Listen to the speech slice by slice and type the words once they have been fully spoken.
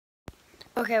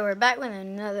Okay, we're back with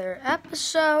another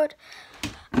episode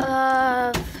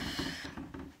of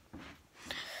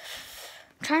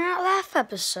Try Not Laugh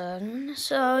episode.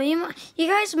 So you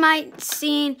guys might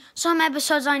seen some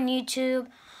episodes on YouTube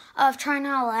of Try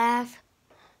Not Laugh.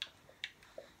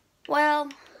 Well,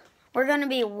 we're gonna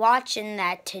be watching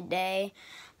that today,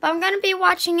 but I'm gonna be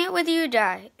watching it with you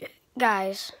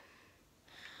guys.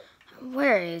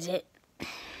 Where is it?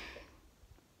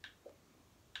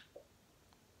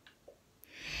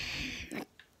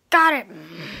 Got it.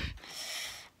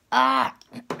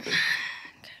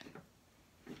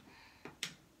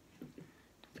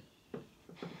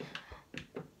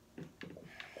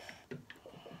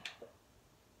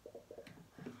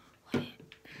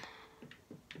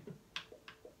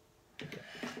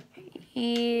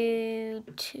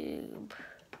 YouTube.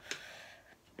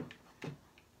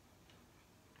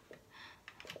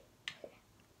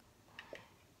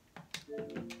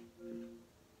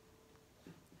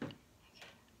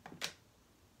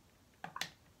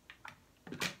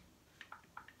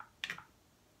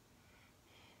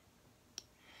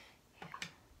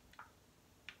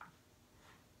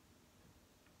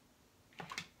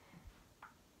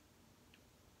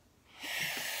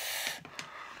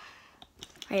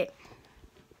 Wait.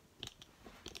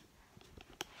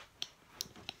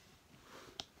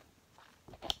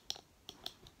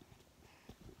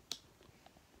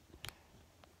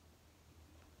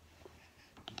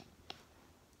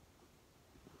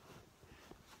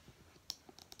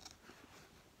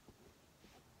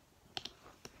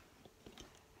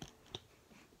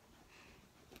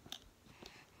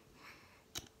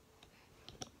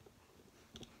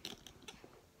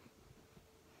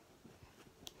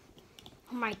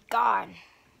 Oh my God.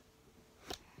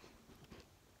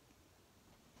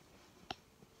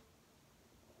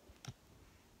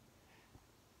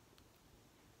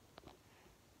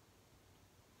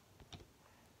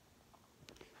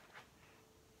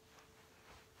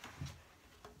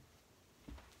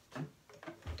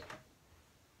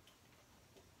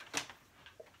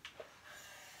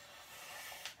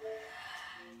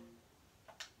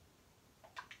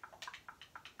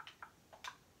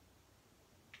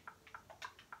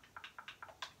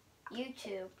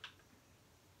 YouTube.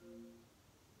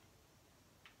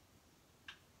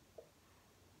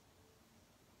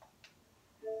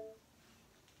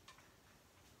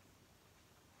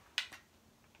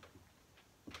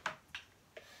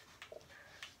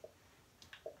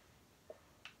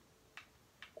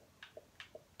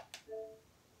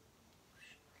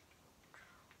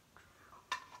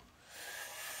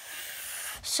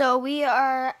 So we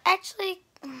are actually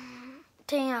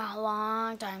taking a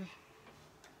long time.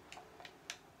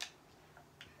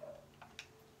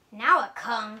 Now it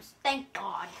comes, thank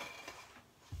God.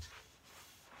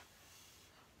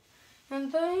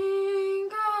 And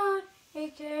thank God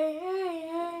it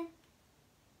came.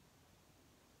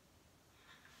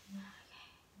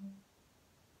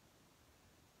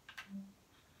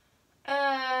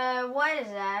 What is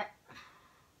that?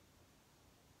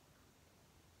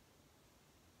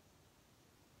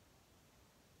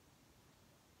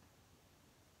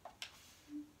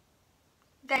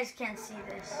 You guys can't see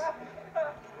this.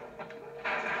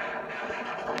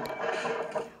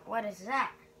 What is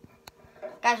that?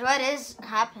 Guys, what is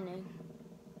happening?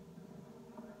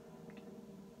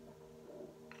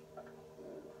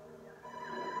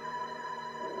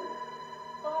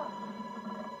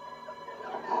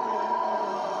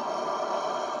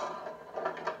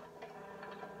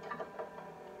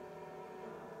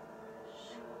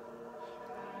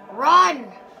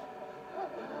 Run!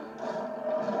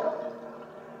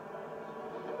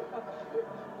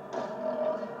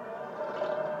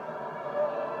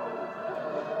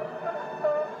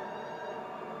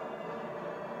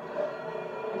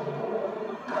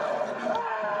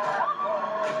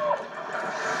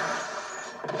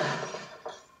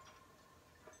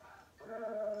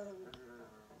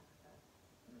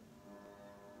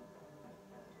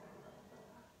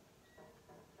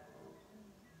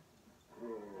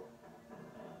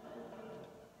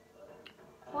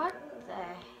 What the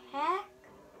heck?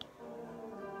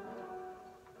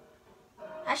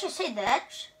 I should say the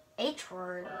H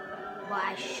word, but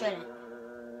I shouldn't.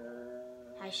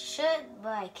 I should,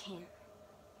 but I can't.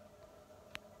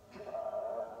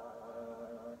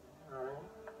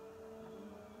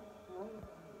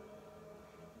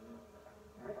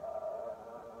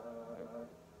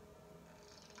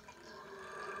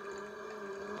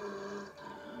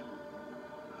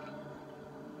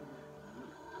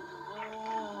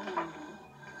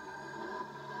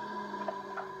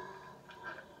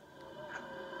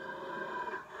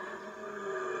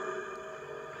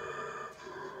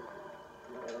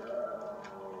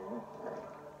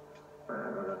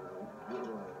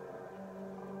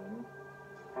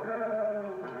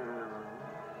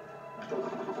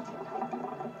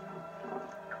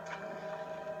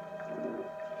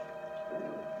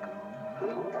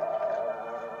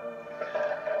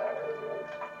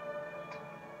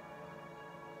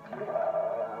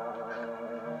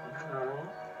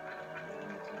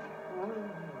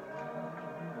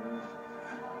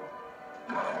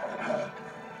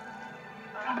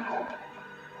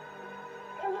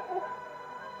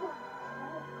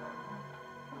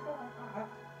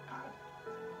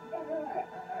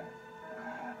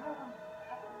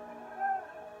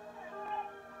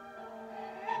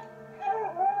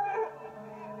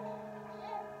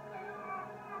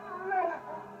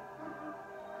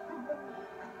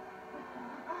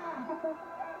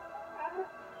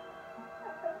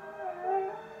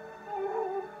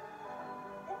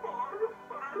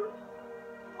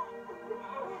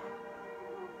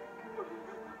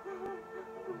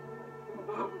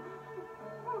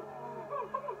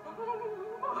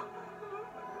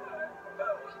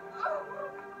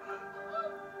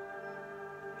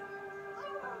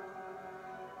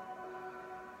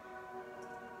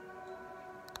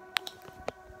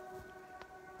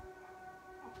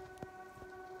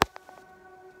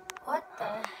 What the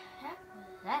heck was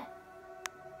that?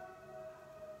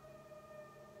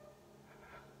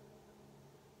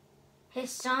 His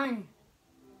son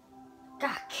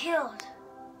got killed.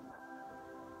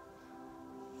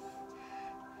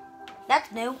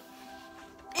 That's new.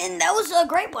 And that was a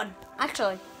great one,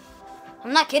 actually.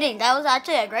 I'm not kidding. That was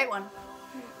actually a great one.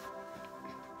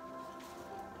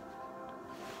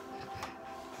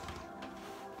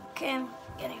 Okay, I'm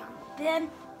getting on the bed.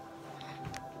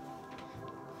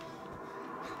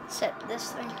 Set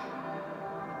this thing.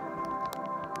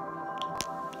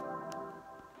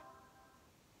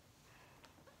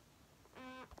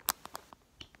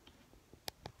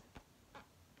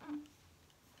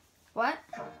 What?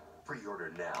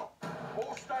 Pre-order now.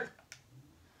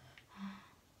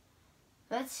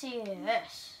 Let's see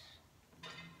this.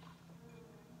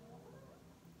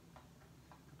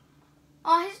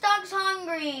 Oh, his dog's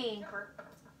hungry.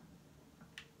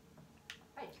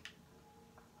 Hey.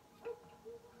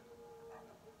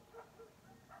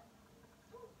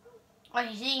 Oh,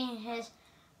 he's eating his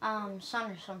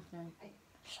son or something. Hey.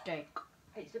 Steak.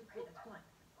 Hey, Zipper, hey, that's fine.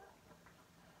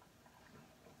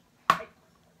 Hey,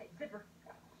 hey, Zipper,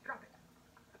 drop it.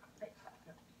 Hey,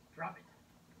 no, drop it.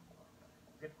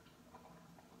 Zipper.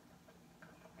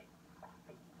 Hey,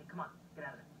 hey, hey, come on, get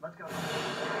out of there. Let's go.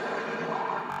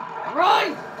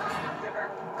 Run!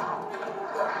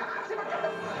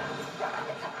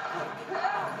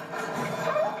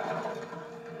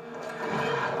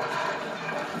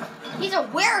 He's a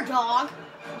were-dog.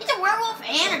 He's a werewolf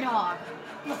and a dog.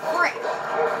 He's a frick.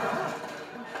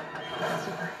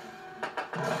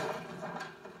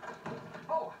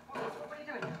 Oh, what are you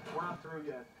doing? We're not through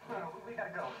yet. No, we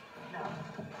gotta go. Now.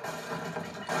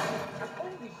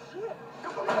 Holy shit! Go,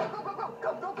 go, go, go, go, go,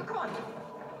 go, go, go, come on!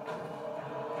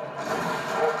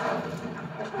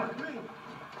 Fuck me!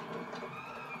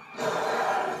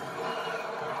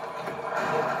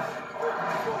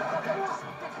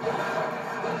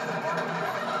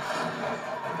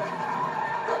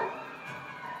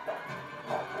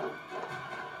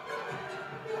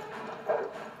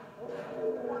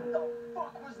 What the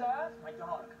fuck was that? My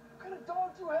dog. What kind of dog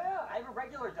do you have? I have a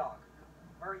regular dog.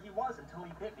 Or he was until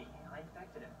he bit me. I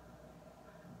infected him.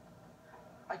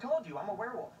 I told you, I'm a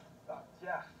werewolf. Oh,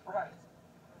 yeah, right.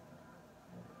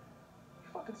 You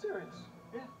fucking serious?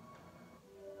 Yeah.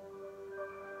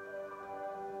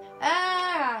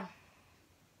 Ah.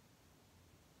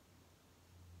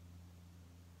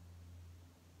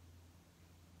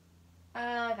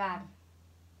 Oh, God.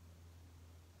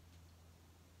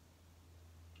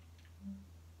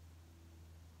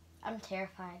 I'm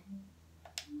terrified.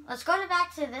 Let's go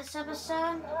back to this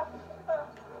episode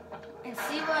and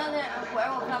see what other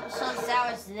werewolf episodes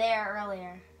that was there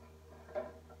earlier.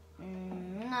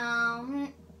 No,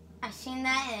 I seen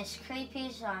that and it's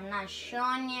creepy, so I'm not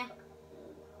showing you.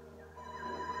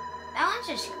 That one's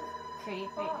just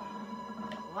creepy.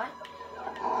 What?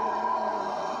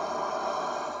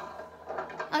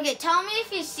 Okay, tell me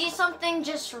if you see something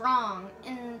just wrong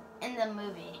in the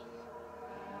movie.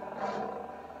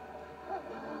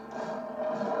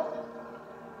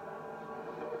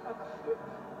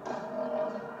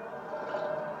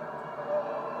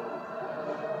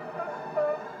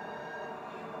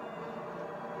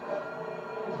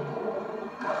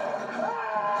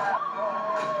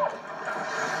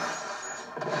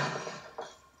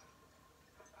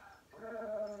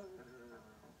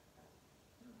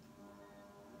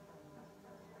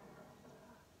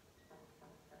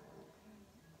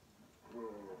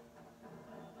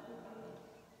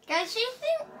 Guys, do you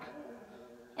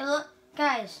think...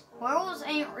 Guys, werewolves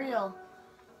ain't real.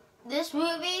 this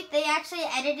movie, they actually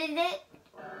edited it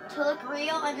to look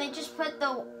real, and they just put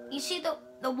you see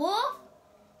the wolf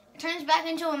turns back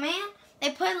into a man. They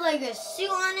put like a suit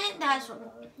on it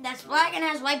that's black and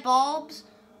has white balls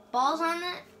on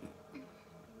it,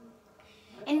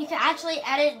 and you can actually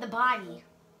edit the body,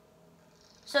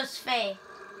 so it's fake.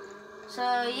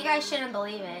 So you guys shouldn't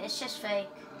believe it. It's just fake.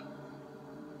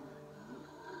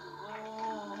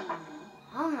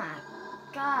 Oh my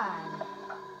God.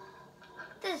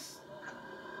 This.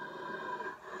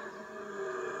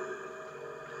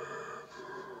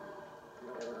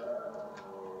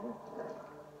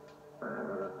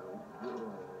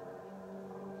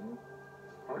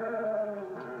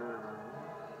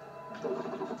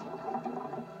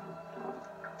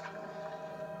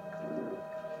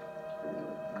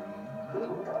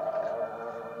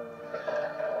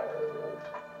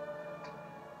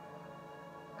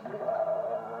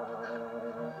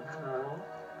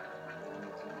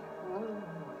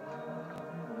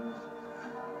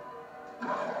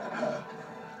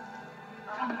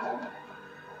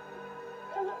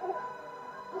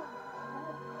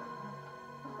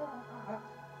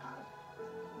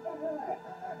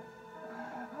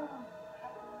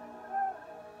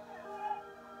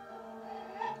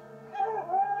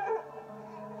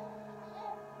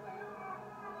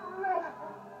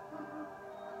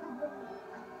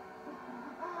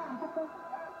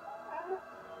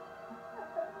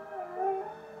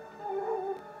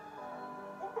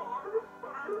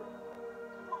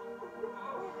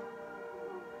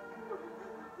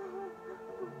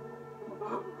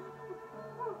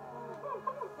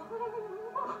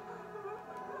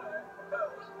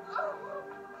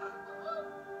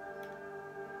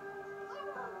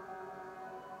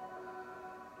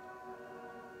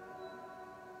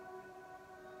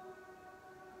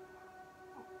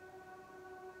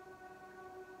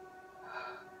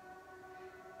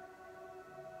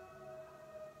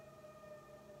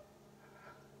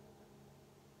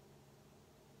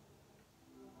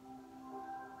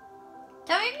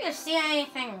 Tell me if you see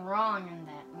anything wrong in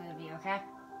that movie, okay?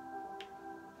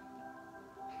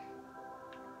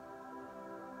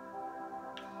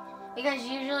 Because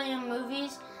usually in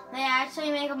movies, they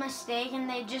actually make a mistake and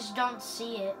they just don't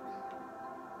see it.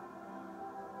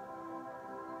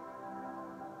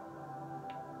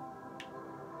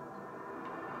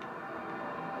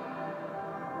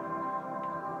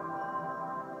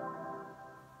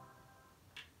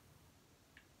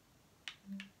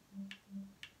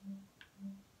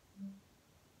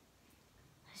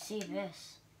 See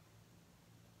this.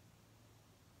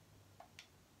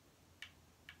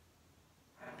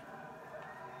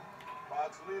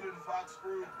 Fox leader to Fox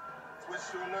crew, switch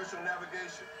to inertial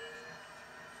navigation.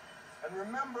 And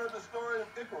remember the story of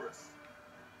Icarus,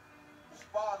 whose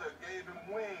father gave him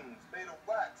wings made of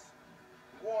wax,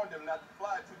 and warned him not to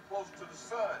fly too close to the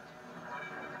sun.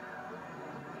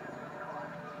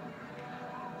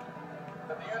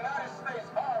 But the United States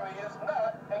Army is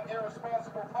not an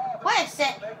irresponsible father. Wait a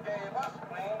sec. They gave us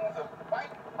wings of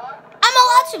white hot. I'm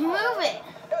allowed to move it.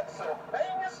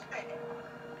 Pennsylvania State.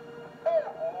 Oh,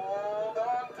 hold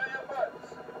on to your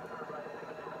butts.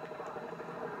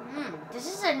 This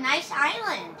is a nice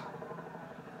island.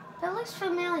 That looks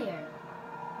familiar.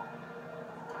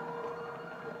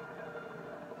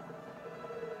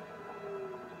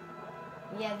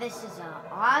 Yeah, this is an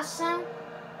awesome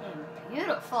and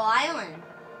beautiful island.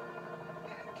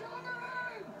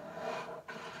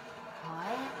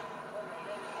 What?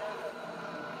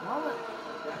 What was...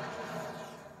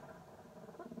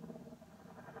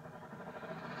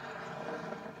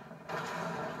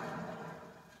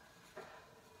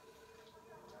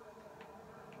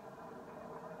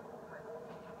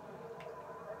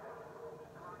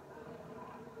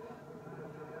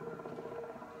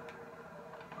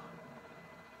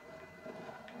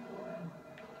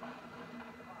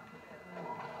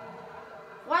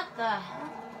 What the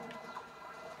heck?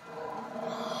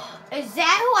 Is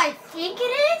that who I think it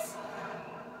is?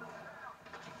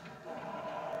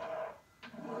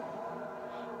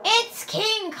 It's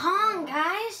King Kong,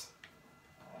 guys.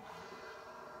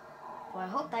 Well, I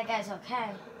hope that guy's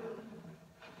okay.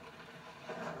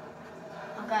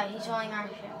 Okay, he's rolling our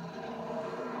ship.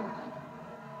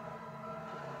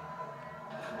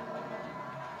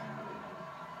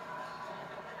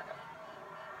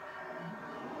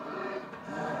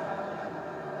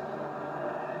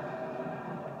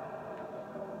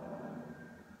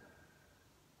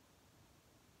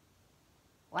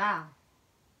 Wow.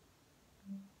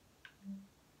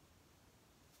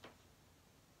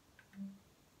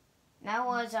 That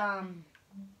was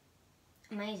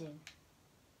amazing.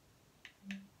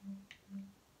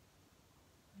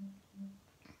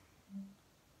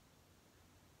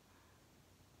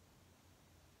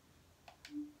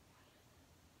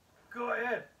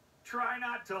 Try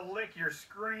not to lick your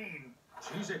screen.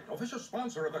 Cheese It, official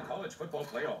sponsor of the college football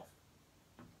playoff.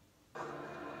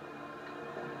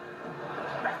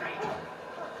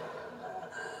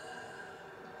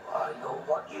 I know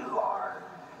what you are.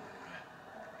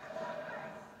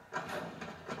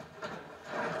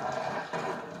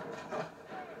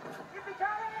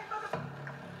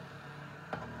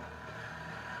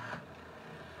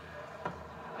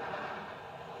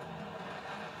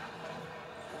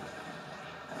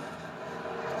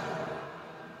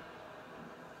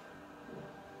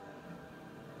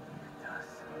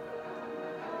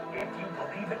 If you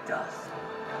believe it does.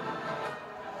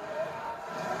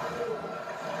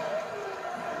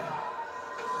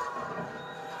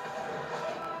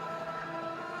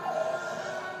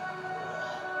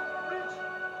 Rich!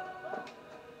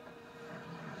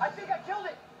 I think I killed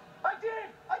it! I did!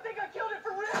 I think I killed it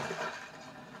for Rich!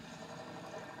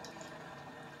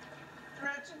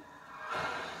 Rich!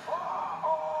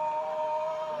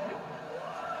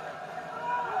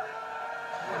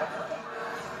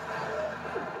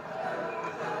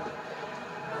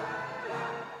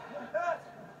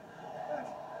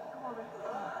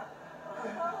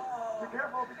 Be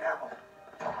careful, be careful!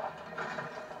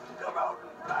 Come out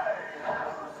and play! I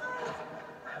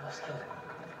almost killed him.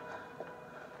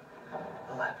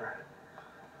 The leper.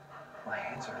 My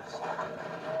hands are his.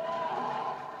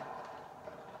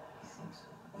 He seems so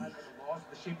weak. The lost,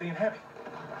 the sheep being heavy.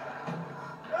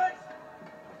 Guys!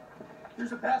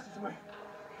 Here's a passageway.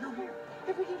 You're here.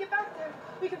 If we can get back there,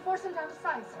 we can force him down to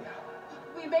size.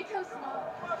 We make him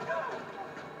small. Let's go!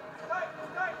 Tight,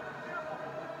 tight, careful!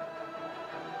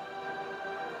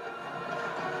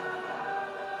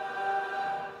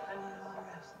 I need a long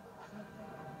rest.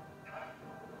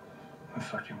 The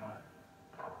fuck you want?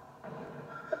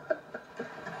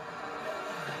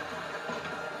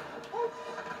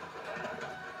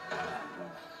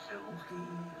 Silky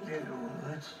little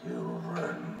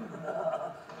children.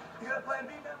 You got a plan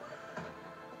B, man?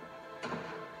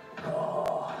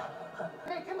 I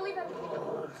can't believe it.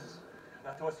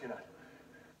 Not to us, you're not.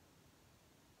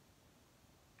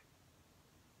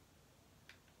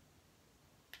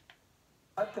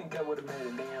 I think I would have made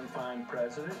a damn fine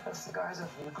president. That's cigars are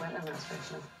from the Clinton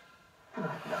administration.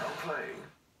 Now play.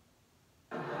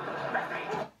 You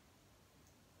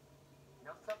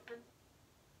know something?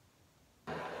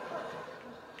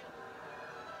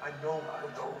 I know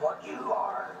What you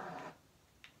are.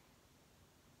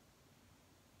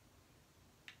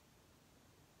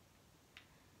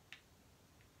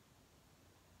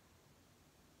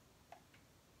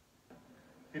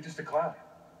 You're just a clown.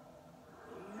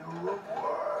 You a world.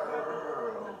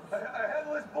 A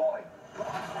headless boy!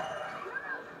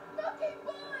 Fucking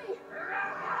boy!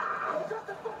 I'm just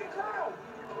a fucking clown!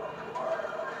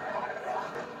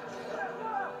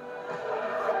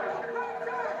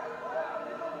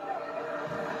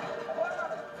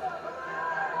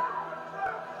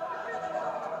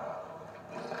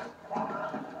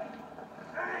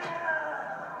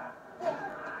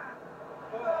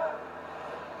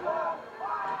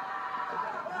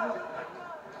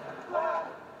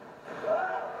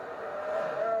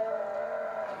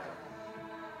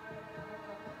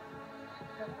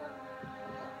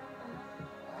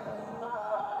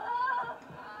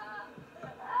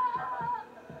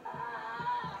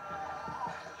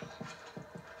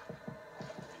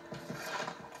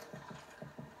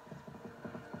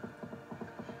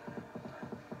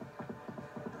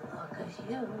 Look at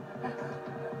you.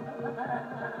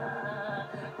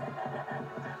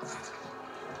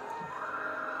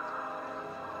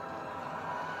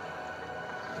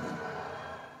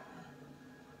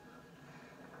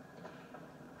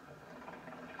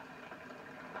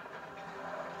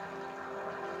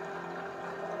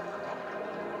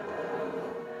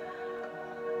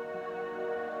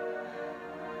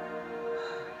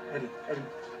 Eddie.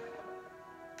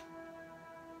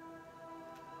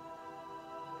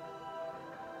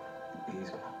 He's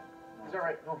He's all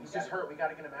right. No, he's just hurt. We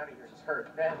gotta get him out of here. He's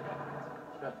hurt. Ben.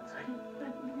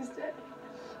 He's dead.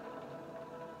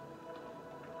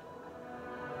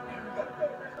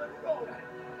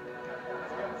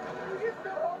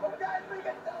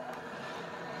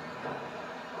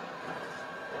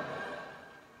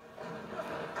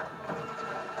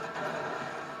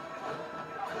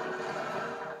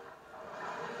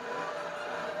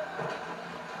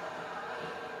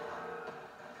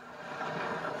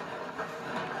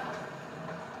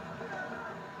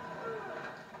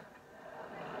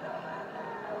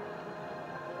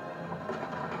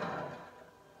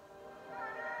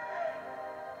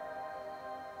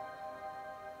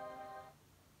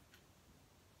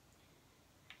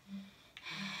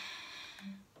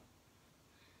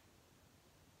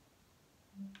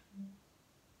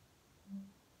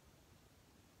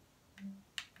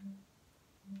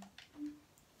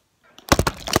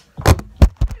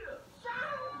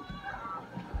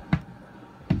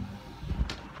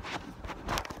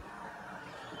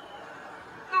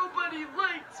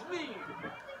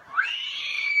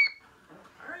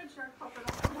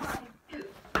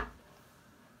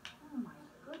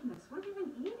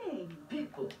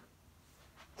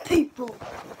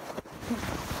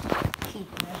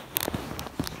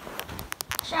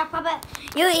 Shut up, puppet.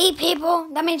 You eat people,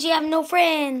 that means you have no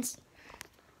friends.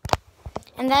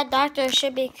 And that doctor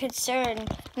should be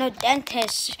concerned. No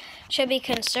dentist should be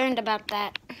concerned about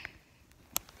that.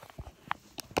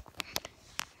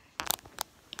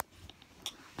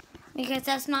 Because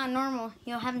that's not normal.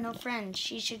 You'll have no friends.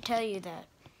 She should tell you that.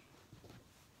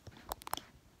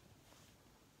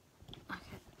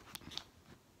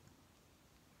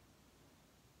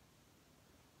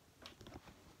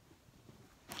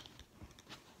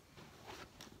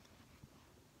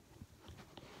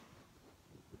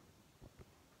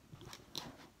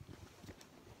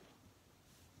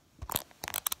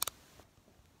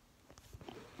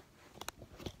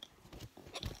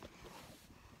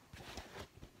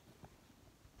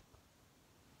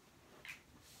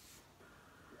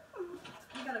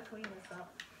 You gotta clean this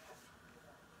up.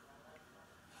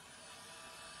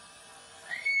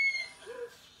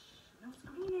 No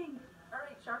screaming. All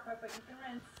right, Sharp Puppet, you can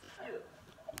rinse.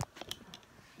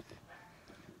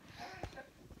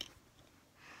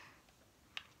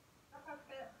 Sharp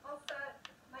Puppet, all set.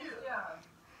 Nice job.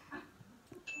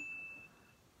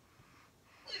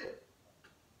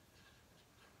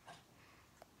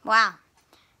 Wow.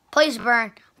 Please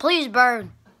burn. Please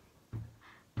burn.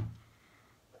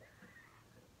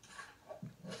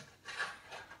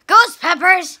 Ghost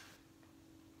peppers!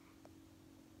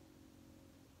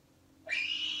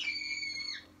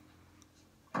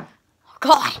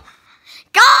 God!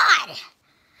 God!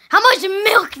 How much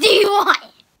milk do you want?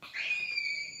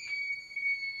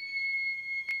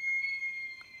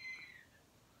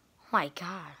 Oh my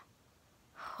God.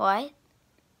 What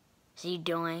is he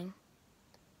doing?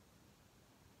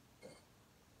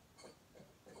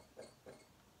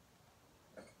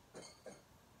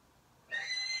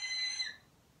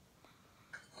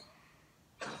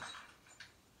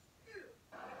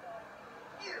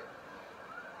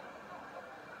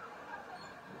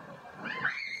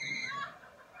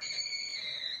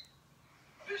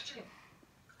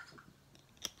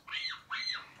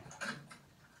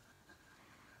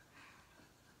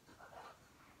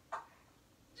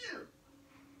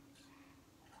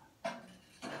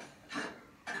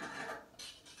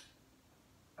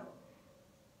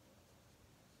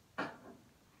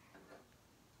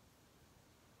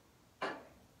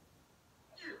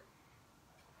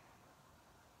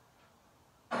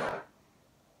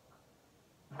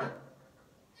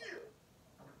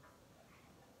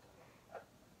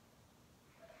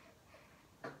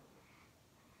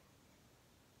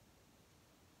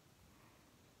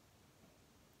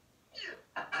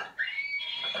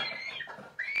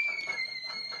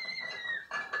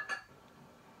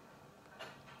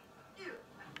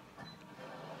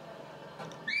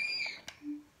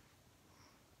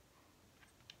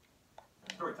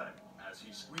 Story time. As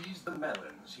he squeezed the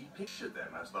melons, he pictured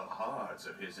them as the hearts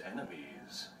of his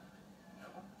enemies.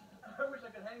 I wish I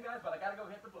could hang, guys, but I gotta go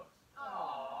hit the books.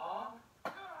 Aww.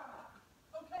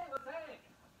 Okay, let's hang.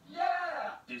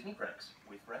 Yeah! Disney pranks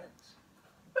with friends.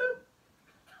 Boop.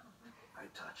 I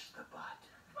touched the butt.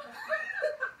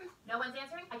 No one's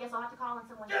answering? I guess I'll have to call on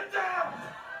someone. Get down!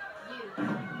 You.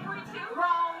 42?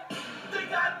 Wrong. They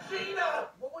got Gina!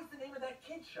 What was the name of that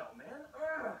kid show, man?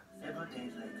 Several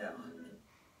days later.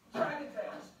 Dragon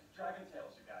Tales. Dragon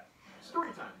Tales, you guys.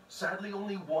 Story time. Sadly,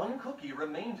 only one cookie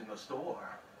remained in the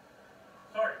store.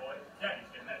 Sorry, boy. Daddy's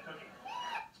getting that cookie.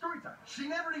 Story time. She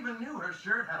never even knew her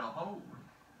shirt had a hole.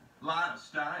 Lot of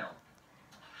style.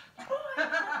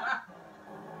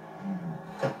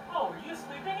 Oh, are you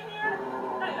sleeping in here?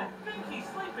 I think he's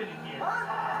sleeping in here.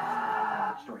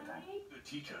 Story time. The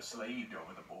teacher slaved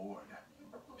over the board.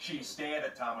 She stared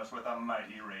at Thomas with a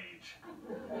mighty rage.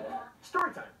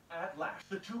 Story time. At last,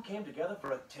 the two came together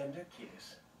for a tender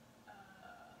kiss.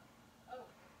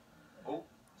 Oh.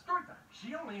 Story time.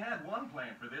 She only had one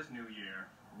plan for this new year.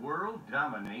 World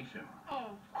domination.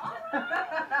 Oh.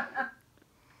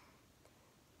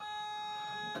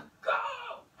 Go!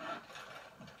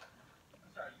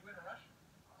 Sorry, you in a rush?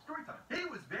 Story time. He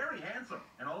was very handsome,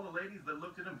 and all the ladies that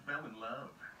looked at him fell in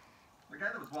love. The guy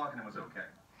that was walking him was okay.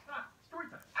 Story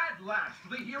time. At last,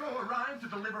 the hero arrived to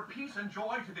deliver peace and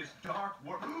joy to this dark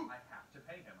world. I have to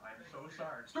pay him. I'm so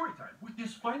sorry. Story time. With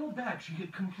this final bag, she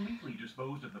had completely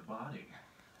disposed of the body.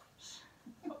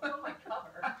 Oh my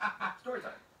cover. Story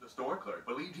time. The store clerk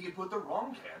believed he had put the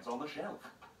wrong cans on the shelf.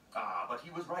 Ah, but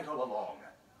he was right all along.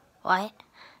 What?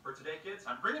 For today, kids,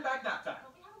 I'm bringing back nap time.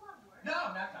 We have a lot of work.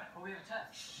 No, nap time. But we have a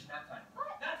test. Shh, nap time.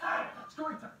 What? Nap time.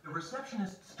 Story time. The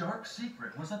receptionist's dark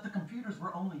secret was that the computers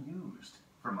were only used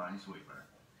for Minesweeper.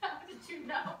 How did you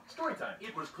know? Story time.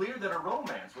 It was clear that a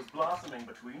romance was blossoming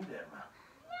between them.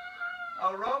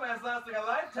 A romance lasting a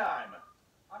lifetime.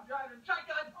 I'm driving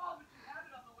shotgun. Oh, but you had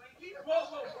it on the Whoa,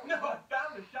 whoa, no, I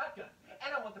found the shotgun.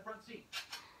 And I want the front seat.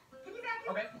 Can you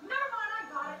vacuum? Okay. Never mind, I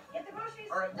got it. Get the groceries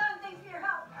All right. done. Thanks for your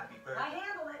help. Happy birthday. I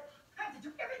handle it. I have to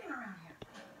do everything around here.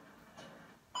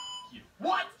 You.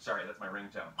 What? Sorry, that's my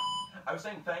ringtone. I was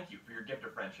saying thank you for your gift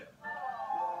of friendship.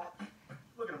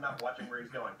 Look at him not watching where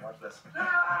he's going. Watch this.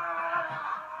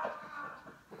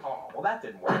 Oh, well that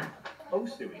didn't work. Oh,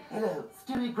 Stewie. Hello,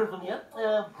 Stewie Griffin here.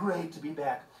 Great to be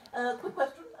back. Quick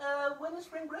question. When is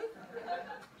spring break?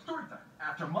 Story time.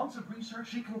 After months of research,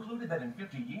 she concluded that in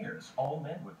 50 years, all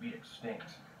men would be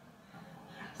extinct.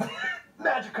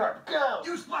 Magikarp, go!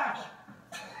 You splash!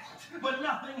 But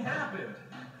nothing happened.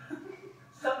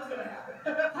 Something's gonna happen.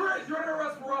 Great, you're under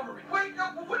arrest for robbery. Wait, no,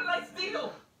 what did I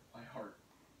steal? My heart.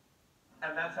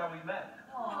 And that's how we met.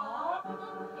 Aww.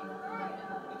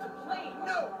 It's a plane.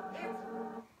 No,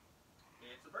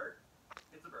 it's a bird.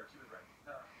 It's a bird. She was right.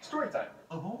 Story time.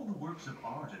 Of all the works of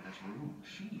art in this room,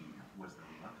 she was the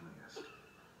loveliest.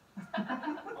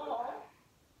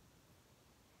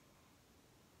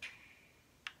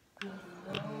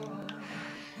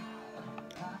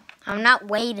 I'm not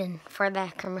waiting for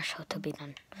that commercial to be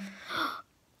done.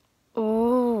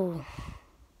 Ooh.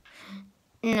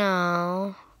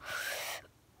 No.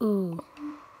 Ooh.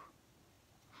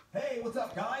 Hey, what's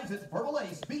up, guys? It's Verbal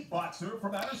Ace, beatboxer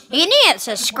from outer space. You need to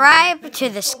subscribe to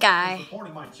this guy.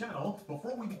 Supporting my channel.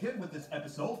 Before we begin with this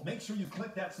episode, make sure you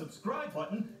click that subscribe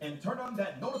button and turn on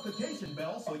that notification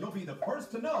bell so you'll be the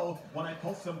first to know when I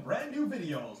post some brand new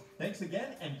videos. Thanks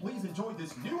again, and please enjoy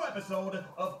this new episode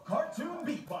of Cartoon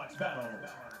Beatbox Battle.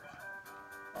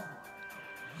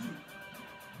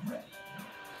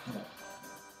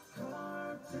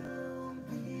 Cartoon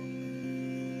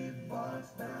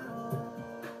Beatbox Battle.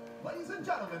 Ladies and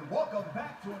gentlemen, welcome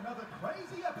back to another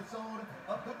crazy episode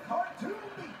of the Cartoon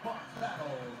Beatbox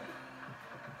Battle.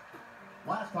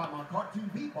 Last time on Cartoon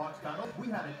Beatbox Battle, we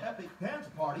had an epic dance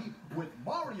party with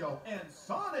Mario and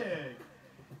Sonic.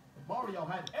 Mario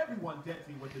had everyone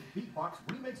dancing with his beatbox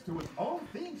remix to his own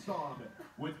theme song.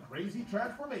 With crazy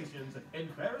transformations,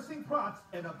 embarrassing props,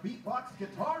 and a beatbox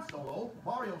guitar solo,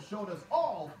 Mario showed us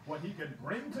all what he could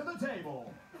bring to the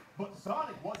table. But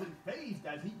Sonic wasn't fazed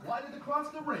as he glided across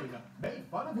the ring, made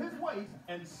fun of his weight,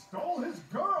 and stole his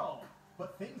girl.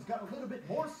 But things got a little bit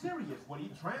more serious when he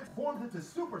transformed into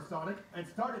Super Sonic and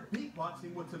started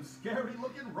beatboxing with some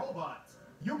scary-looking robots.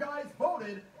 You guys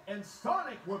voted, and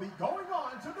Sonic will be going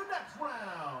on to the next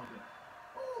round.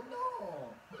 Oh, no.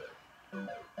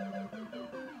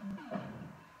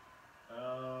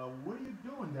 What are you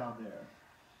doing down there?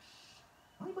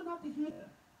 I'm not to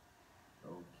hear.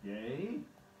 Okay.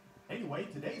 Anyway,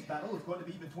 today's battle is going to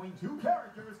be between two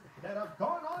characters that have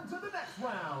gone on to the next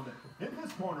round. In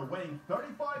this corner, weighing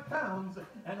 35 pounds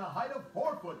and a height of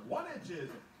 4 foot 1 inches,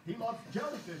 he loves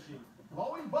jellyfishing,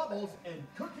 blowing bubbles, and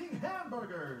cooking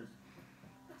hamburgers.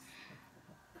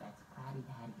 That's Krabby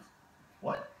Patties.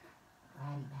 What?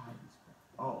 Krabby Patties.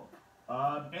 Oh,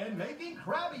 and making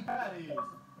Krabby Patties.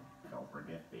 Don't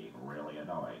forget being really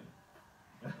annoying.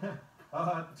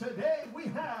 Today we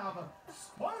have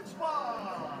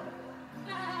SpongeBob.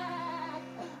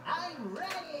 I'm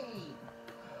ready.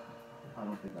 I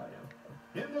don't think I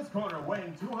am. In this corner,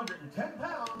 weighing 210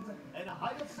 pounds and a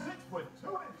height of 6 foot 2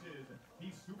 inches,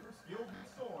 he's super skilled with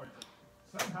swords.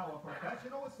 Somehow a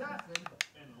professional assassin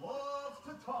and loves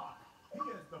to talk. He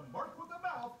is the Merc with the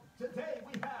mouth. Today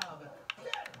we have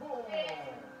Deadpool.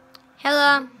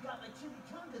 Hello. You got my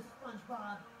chimichanga,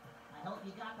 SpongeBob. I hope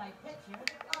you got my picture.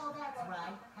 Oh, that's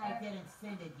right. I didn't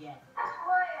send it yet.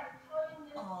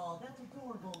 Oh, that's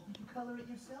adorable. Did you color it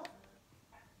yourself?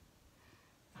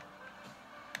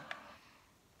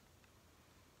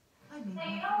 I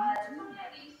made one too.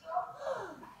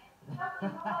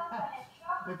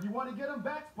 If you want to get him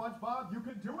back, SpongeBob, you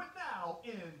can do it now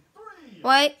in 3,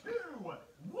 Wait. 2,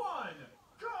 1,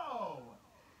 go!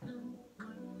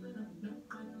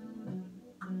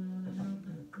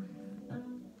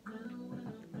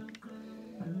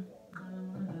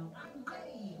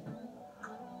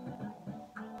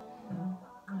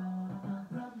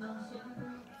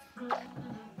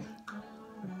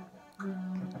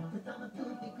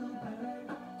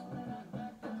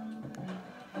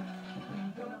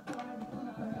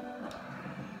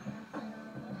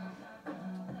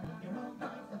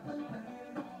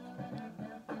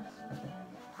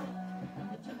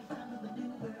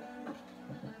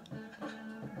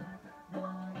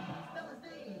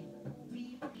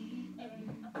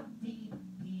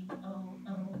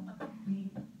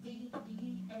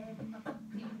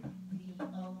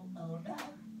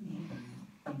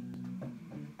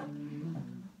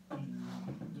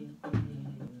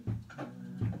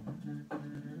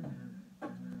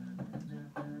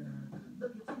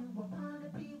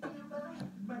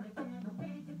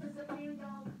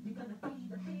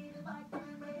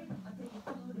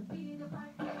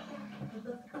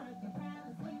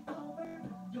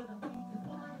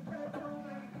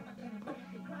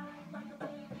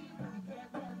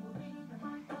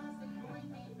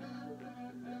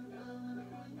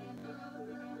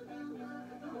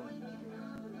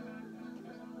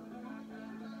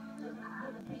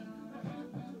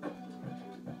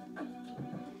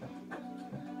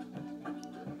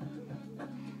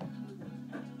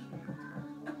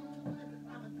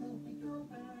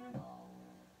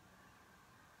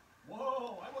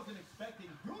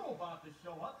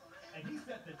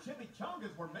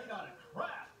 chimichangas were made out of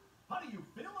crap. How do you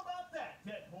feel about that,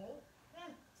 Deadpool?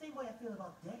 Same way I feel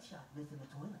about Deadshot missing the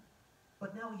toilet.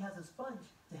 But now he has a sponge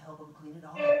to help him clean it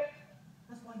all up.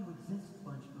 That's why you exist,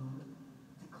 SpongeBob,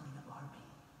 to clean up our pee.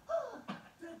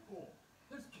 Deadpool,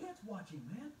 there's kids watching,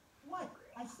 man. What?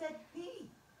 I said pee.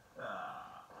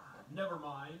 Never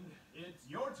mind. It's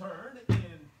your turn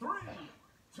in 3,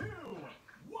 2,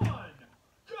 1,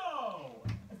 go!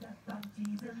 Is that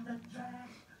sponges in the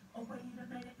trash? Oh, wait a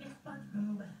minute, it's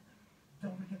SpongeBob.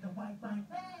 Don't forget the white line.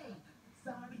 Hey!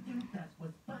 Sorry, dude, that's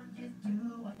what sponges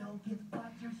do. I know kids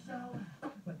watch your show,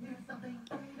 but here's something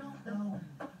they don't know.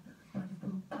 Sponges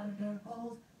poop out of their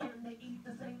holes, and they eat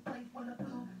the same place where the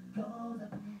poop goes.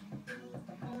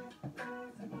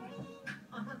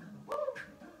 Woo!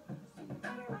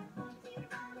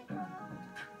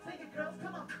 Sing it, girls,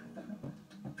 come on.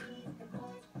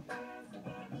 That's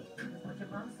what your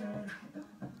mom said.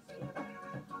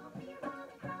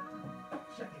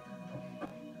 Check it.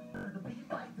 The bee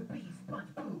bites the bee,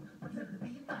 sponge food. Pretend to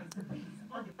be nice to bees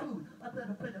on your food. A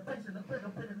little bit of venture, a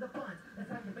little bit of the fun. That's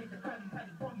how you make the Krabby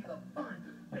Patty formula fun.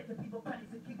 Making people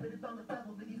patties and keeping it on the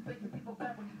level. Then he's making people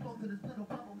back when he flows to this little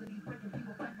bubble. Then he's breaking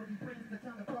people back when he brings the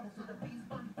town to trouble. So the bee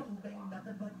sponge food ain't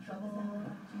nothing but trouble.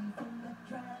 She's in the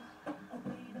trash. Oh,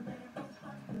 wait a minute, it's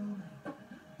sponge food.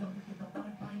 Don't forget the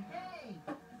white line. Hey!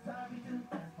 Sorry, dude,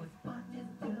 that's what sponges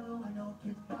do. I know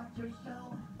kids watch your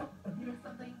show, but here's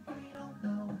something they don't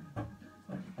know.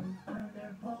 Sponges poop out of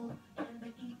their hole, and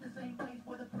they eat the same place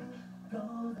where the poop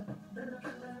goes.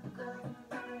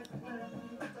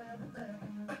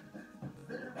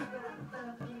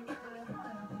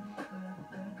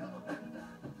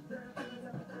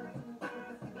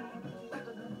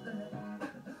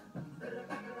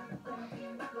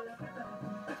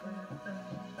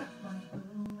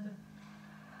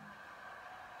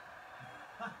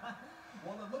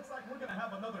 Well, it looks like we're gonna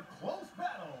have another close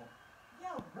battle.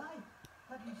 Yeah, right.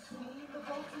 Have you seen the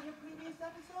votes in your previous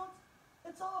episodes?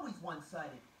 It's always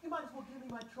one-sided. You might as well give me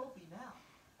my trophy now.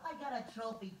 I got a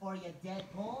trophy for you,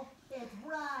 Deadpool. It's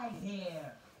right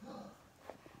here.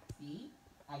 See?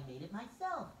 I made it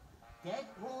myself.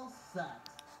 Deadpool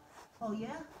sucks. Oh,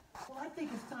 yeah? Well, I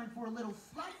think it's time for a little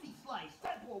slicey slice.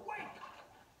 Deadpool, wait!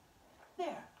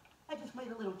 There. I just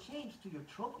made a little change to your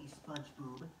trophy,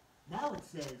 SpongeBob. Now it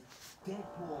says,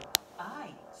 Deadpool,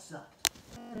 I sucked.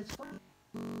 And it's funny.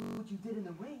 What you did in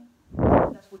the ring,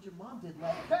 that's what your mom did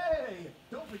last. Hey!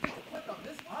 Don't forget to click on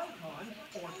this icon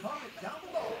or comment down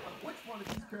below on which one of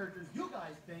these characters you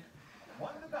guys think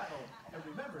won the battle. And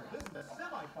remember, this is a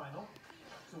semi-final,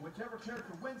 so whichever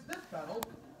character wins this battle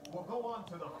will go on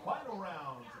to the final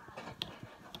round.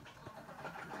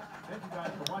 Thank you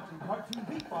guys for watching Cartoon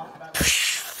Beatbox battle.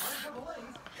 I'm for the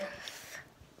ladies.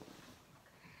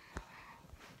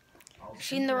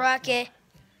 Shooting the rocket.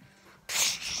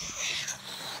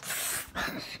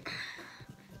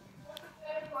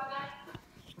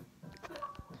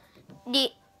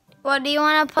 Do you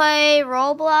want to play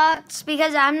Roblox?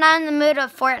 Because I'm not in the mood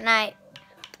of Fortnite.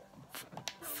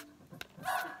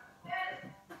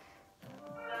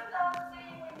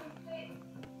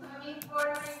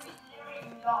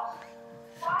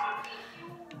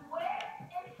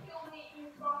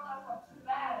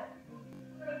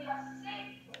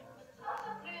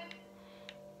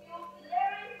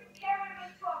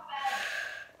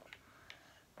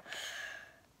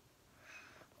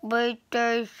 Wait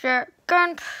a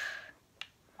second.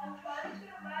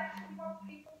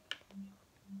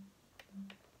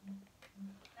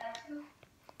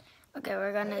 Okay,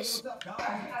 we're gonna. What's up,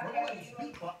 guys?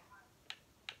 Beatbox.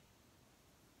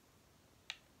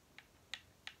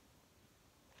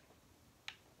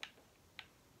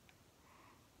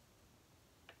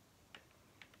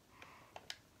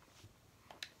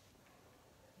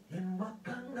 In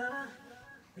Wakanda,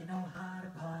 we know how to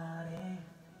party.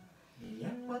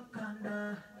 In Wakanda,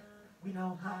 we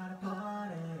know how to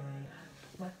party.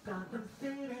 But Gotham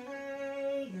City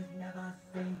is never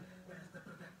safe.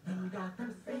 In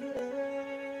Gotham City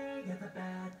is a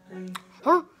bad place.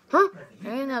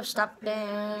 Ain't no stop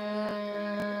there.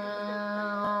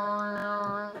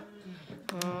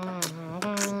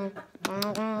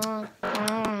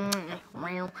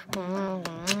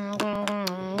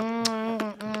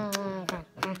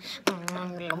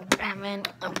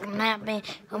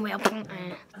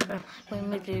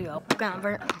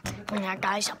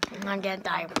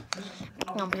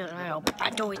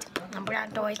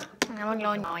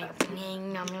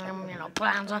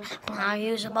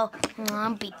 Usable.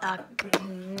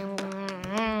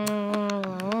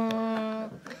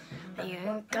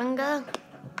 Ayun, Kanga.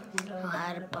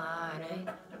 How to party.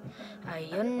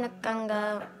 Ayun,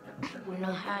 Kanga. We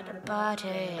know how to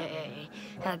party.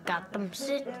 I got them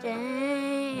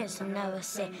sitting. It's never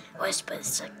say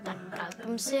whispers like that. Got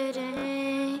them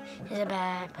sitting. It's a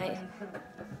bad place.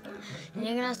 And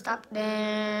you're gonna stop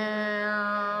there.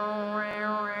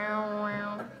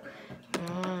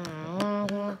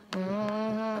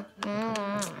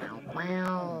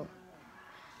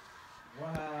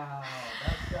 Wow,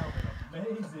 that sounded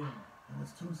amazing. It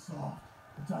was too soft.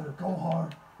 It's either go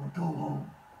hard or go home.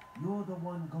 You're the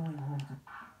one going home to...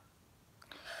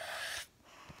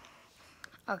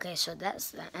 Okay, so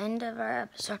that's the end of our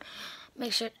episode.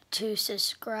 Make sure to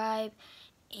subscribe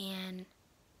and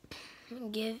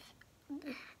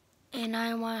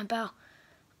I want about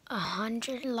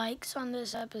 100 likes on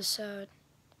this episode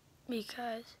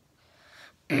because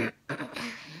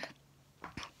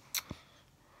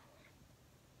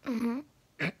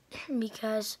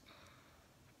because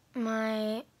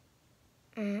my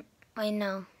wait,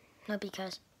 no, not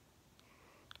because.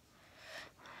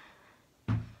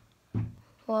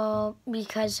 Well,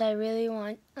 because I really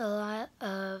want a lot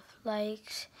of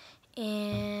likes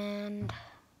and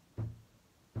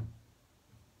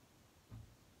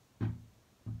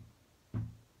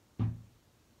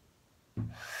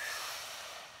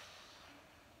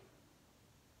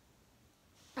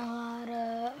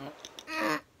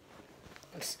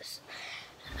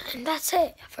and that's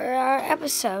it for our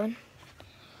episode.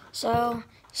 So,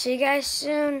 see you guys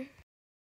soon.